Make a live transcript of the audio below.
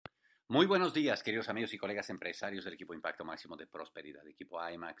Muy buenos días, queridos amigos y colegas empresarios del equipo Impacto Máximo de Prosperidad, equipo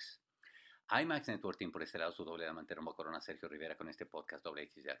IMAX. IMAX Network Team, por este lado, su doble diamante Rombo Corona, Sergio Rivera, con este podcast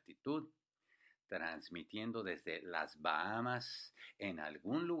X de actitud, transmitiendo desde las Bahamas, en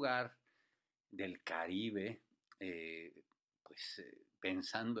algún lugar del Caribe,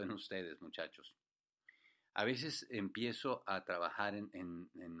 pensando en ustedes, muchachos. A veces empiezo a trabajar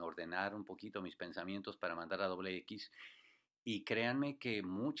en ordenar un poquito mis pensamientos para mandar a X. Y créanme que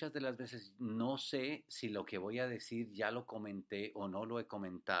muchas de las veces no sé si lo que voy a decir ya lo comenté o no lo he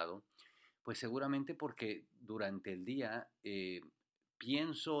comentado, pues seguramente porque durante el día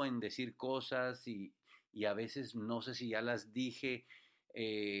pienso en decir cosas y a veces no sé si ya las dije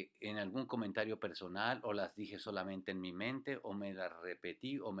en algún comentario personal o las dije solamente en mi mente o me las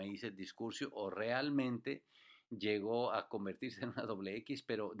repetí o me hice el discurso o realmente llegó a convertirse en una X,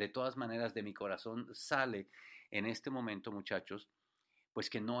 pero de todas maneras de mi corazón sale en este momento, muchachos, pues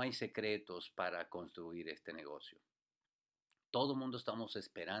que no hay secretos para construir este negocio. Todo el mundo estamos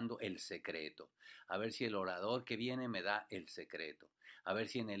esperando el secreto. A ver si el orador que viene me da el secreto. A ver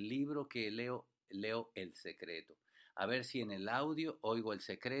si en el libro que leo el secreto. A ver si en el audio oigo el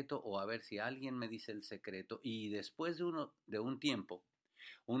secreto o a ver si alguien me dice el secreto. Y después de un tiempo,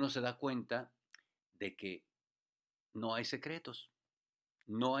 uno se da cuenta de que no hay secretos.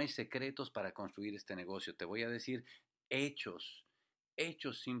 No hay secretos para construir este negocio. Te voy a decir hechos,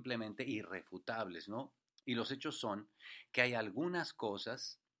 hechos simplemente irrefutables, ¿no? Y los hechos son que hay algunas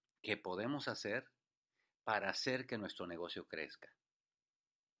cosas que podemos hacer para hacer que nuestro negocio crezca.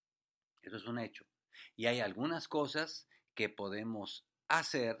 Eso es un hecho. Y hay algunas cosas que podemos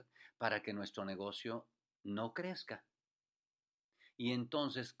hacer para que nuestro negocio no crezca. Y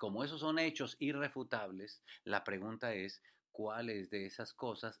entonces, como esos son hechos irrefutables, la pregunta es, ¿cuáles de esas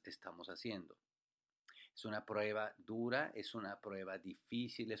cosas estamos haciendo? Es una prueba dura, es una prueba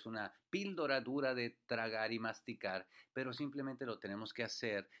difícil, es una píldora dura de tragar y masticar, pero simplemente lo tenemos que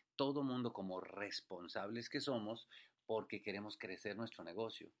hacer todo mundo como responsables que somos porque queremos crecer nuestro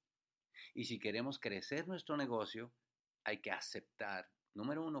negocio. Y si queremos crecer nuestro negocio, hay que aceptar,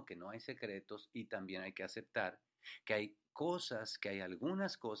 número uno, que no hay secretos y también hay que aceptar que hay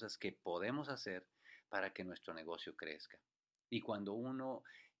algunas cosas que podemos hacer para que nuestro negocio crezca. Y cuando uno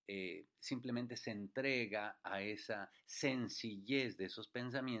simplemente se entrega a esa sencillez de esos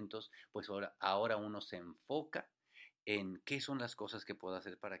pensamientos, pues ahora uno se enfoca en qué son las cosas que puedo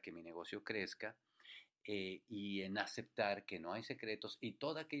hacer para que mi negocio crezca y en aceptar que no hay secretos y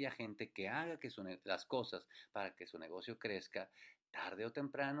toda aquella gente que haga las cosas para que su negocio crezca, tarde o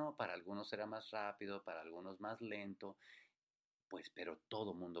temprano, para algunos será más rápido, para algunos más lento, pues pero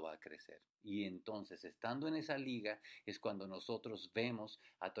todo mundo va a crecer. Y entonces, estando en esa liga, es cuando nosotros vemos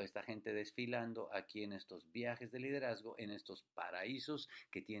a toda esta gente desfilando aquí en estos viajes de liderazgo, en estos paraísos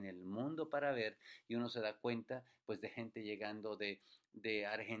que tiene el mundo para ver, y uno se da cuenta pues de gente llegando de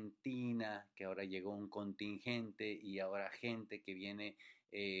Argentina, que ahora llegó un contingente, y ahora gente que viene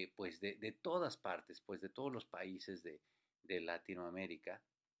pues de todas partes, pues de todos los países de Latinoamérica,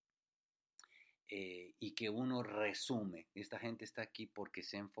 y que uno resume. Esta gente está aquí porque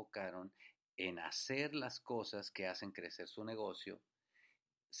se enfocaron en hacer las cosas que hacen crecer su negocio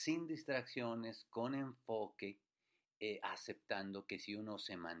sin distracciones, con enfoque, aceptando que si uno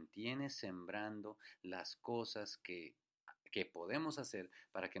se mantiene sembrando las cosas que podemos hacer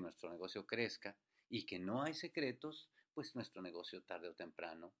para que nuestro negocio crezca y que no hay secretos, pues nuestro negocio tarde o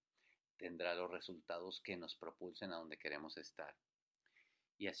temprano tendrá los resultados que nos propulsen a donde queremos estar.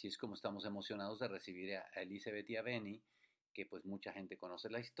 Y así es como estamos emocionados de recibir a Elizabeth y a Benny, que pues mucha gente conoce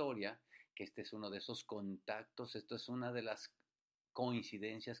la historia, que este es uno de esos contactos, esto es una de las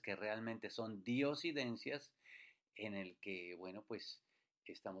coincidencias que realmente son diosidencias, en el que, bueno, pues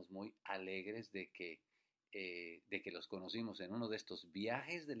estamos muy alegres de que los conocimos en uno de estos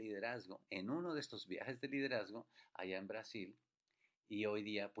viajes de liderazgo, allá en Brasil, y hoy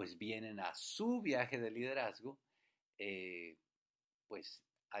día pues vienen a su viaje de liderazgo, eh, pues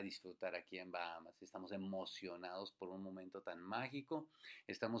a disfrutar aquí en Bahamas. Estamos emocionados por un momento tan mágico,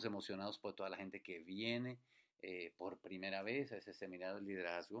 estamos emocionados por toda la gente que viene por primera vez a ese seminario de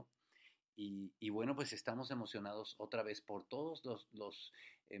liderazgo. Y bueno, pues estamos emocionados otra vez por todos los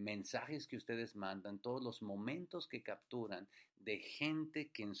mensajes que ustedes mandan, todos los momentos que capturan de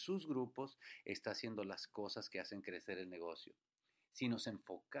gente que en sus grupos está haciendo las cosas que hacen crecer el negocio. Si nos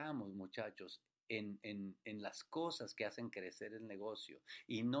enfocamos, muchachos, en las cosas que hacen crecer el negocio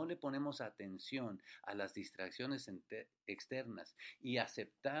y no le ponemos atención a las distracciones externas y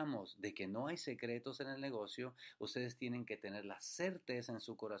aceptamos de que no hay secretos en el negocio, ustedes tienen que tener la certeza en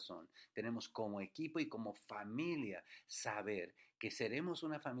su corazón. Tenemos como equipo y como familia saber que seremos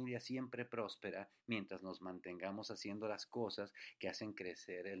una familia siempre próspera mientras nos mantengamos haciendo las cosas que hacen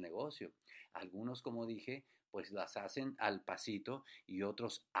crecer el negocio. Algunos, como dije, pues las hacen al pasito y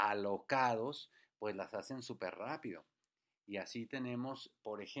otros alocados, pues las hacen súper rápido. Y así tenemos,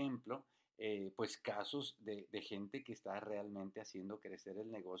 por ejemplo, pues casos de gente que está realmente haciendo crecer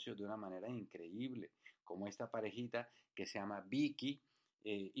el negocio de una manera increíble, como esta parejita que se llama Vicky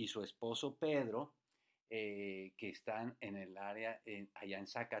y su esposo Pedro, que están en el área allá en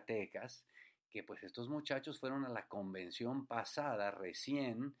Zacatecas, que pues estos muchachos fueron a la convención pasada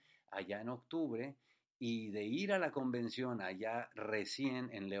recién, allá en octubre, y de ir a la convención allá recién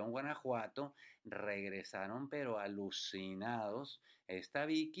en León, Guanajuato, regresaron pero alucinados esta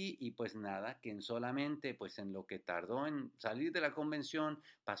Vicky y pues nada, que en solamente pues en lo que tardó en salir de la convención,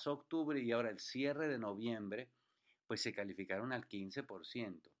 pasó octubre y ahora el cierre de noviembre, pues se calificaron al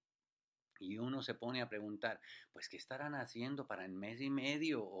 15%. Y uno se pone a preguntar, pues, ¿qué estarán haciendo para en mes y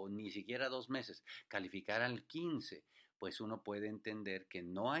medio o ni siquiera 2 meses calificar al 15? Pues uno puede entender que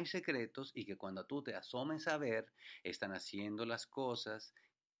no hay secretos y que cuando tú te asomes a ver, están haciendo las cosas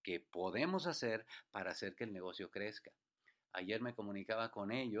que podemos hacer para hacer que el negocio crezca. Ayer me comunicaba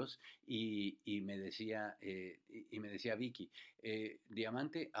con ellos y me decía Vicky,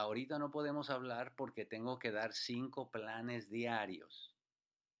 Diamante, ahorita no podemos hablar porque tengo que dar 5 planes diarios.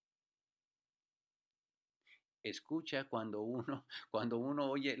 Escucha cuando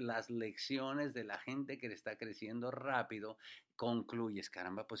uno oye las lecciones de la gente que le está creciendo rápido, concluyes,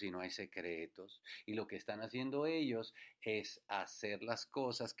 caramba, pues si no hay secretos. Y lo que están haciendo ellos es hacer las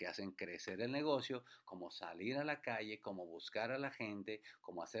cosas que hacen crecer el negocio, como salir a la calle, como buscar a la gente,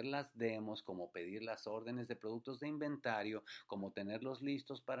 como hacer las demos, como pedir las órdenes de productos de inventario, como tenerlos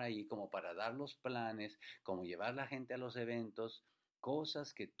listos para ir, como para dar los planes, como llevar la gente a los eventos,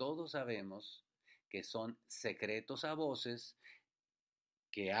 cosas que todos sabemos que son secretos a voces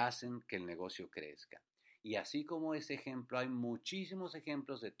que hacen que el negocio crezca. Y así como ese ejemplo, hay muchísimos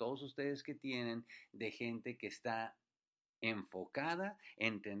ejemplos de todos ustedes que tienen de gente que está enfocada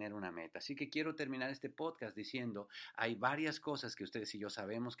en tener una meta. Así que quiero terminar este podcast diciendo, hay varias cosas que ustedes y yo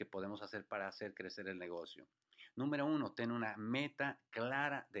sabemos que podemos hacer para hacer crecer el negocio. Número 1, ten una meta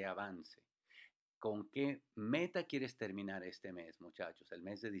clara de avance. ¿Con qué meta quieres terminar este mes, muchachos? El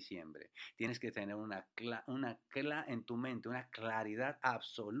mes de diciembre. Tienes que tener en tu mente, una claridad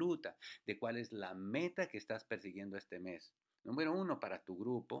absoluta de cuál es la meta que estás persiguiendo este mes. Número 1, para tu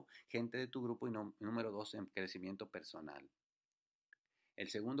grupo, gente de tu grupo, y número 2, en crecimiento personal. El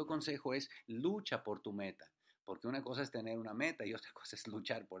segundo consejo es lucha por tu meta, porque una cosa es tener una meta y otra cosa es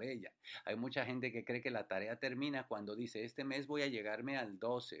luchar por ella. Hay mucha gente que cree que la tarea termina cuando dice, este mes voy a llegarme al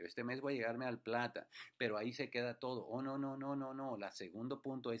 12, este mes voy a llegarme al plata, pero ahí se queda todo. Oh, no, no, no, no, no. El segundo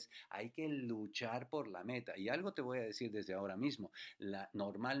punto es, hay que luchar por la meta. Y algo te voy a decir desde ahora mismo,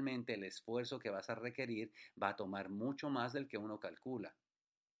 normalmente el esfuerzo que vas a requerir va a tomar mucho más del que uno calcula.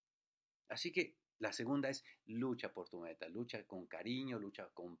 Así que la segunda es lucha por tu meta, lucha con cariño, lucha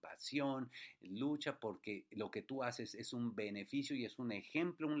con pasión, lucha porque lo que tú haces es un beneficio y es un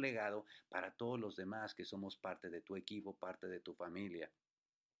ejemplo, un legado para todos los demás que somos parte de tu equipo, parte de tu familia.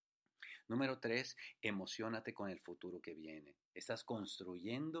 Número 3, emocionate con el futuro que viene. Estás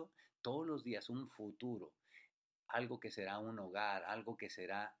construyendo todos los días un futuro, algo que será un hogar, algo que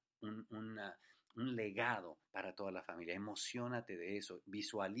será un legado para toda la familia. Emociónate de eso,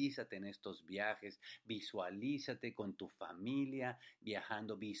 visualízate en estos viajes, visualízate con tu familia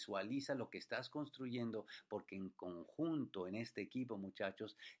viajando, visualiza lo que estás construyendo, porque en conjunto, en este equipo,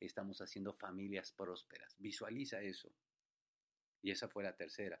 muchachos, estamos haciendo familias prósperas. Visualiza eso. Y esa fue la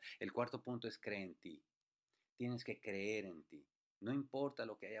tercera. El cuarto punto es cree en ti. Tienes que creer en ti. No importa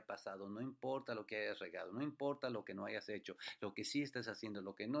lo que haya pasado, no importa lo que hayas regado, no importa lo que no hayas hecho, lo que sí estés haciendo,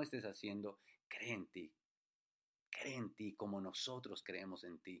 lo que no estés haciendo, cree en ti. Cree en ti como nosotros creemos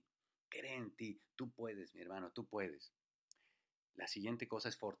en ti. Cree en ti. Tú puedes, mi hermano, tú puedes. La siguiente cosa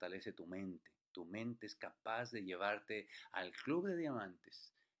es fortalece tu mente. Tu mente es capaz de llevarte al Club de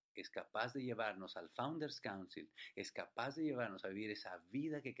Diamantes. Es capaz de llevarnos al Founders Council. Es capaz de llevarnos a vivir esa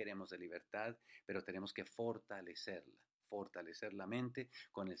vida que queremos de libertad, pero tenemos que fortalecerla. Fortalecer la mente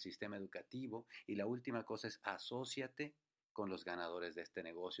con el sistema educativo. Y la última cosa es asóciate con los ganadores de este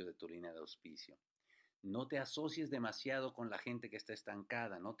negocio, de tu línea de auspicio. No te asocies demasiado con la gente que está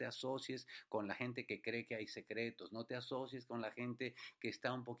estancada, no te asocies con la gente que cree que hay secretos, no te asocies con la gente que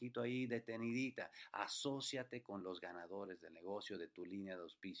está un poquito ahí detenidita. Asóciate con los ganadores del negocio, de tu línea de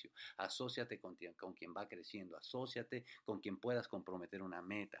auspicio. Asóciate con quien va creciendo, asóciate con quien puedas comprometer una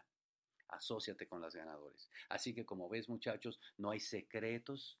meta. Asóciate con los ganadores. Así que como ves, muchachos, no hay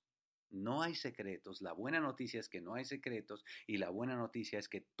secretos No hay secretos. La buena noticia es que no hay secretos y la buena noticia es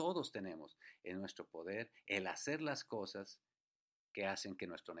que todos tenemos en nuestro poder el hacer las cosas que hacen que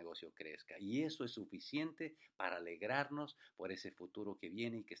nuestro negocio crezca. Y eso es suficiente para alegrarnos por ese futuro que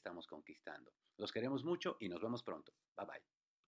viene y que estamos conquistando. Los queremos mucho y nos vemos pronto. Bye bye.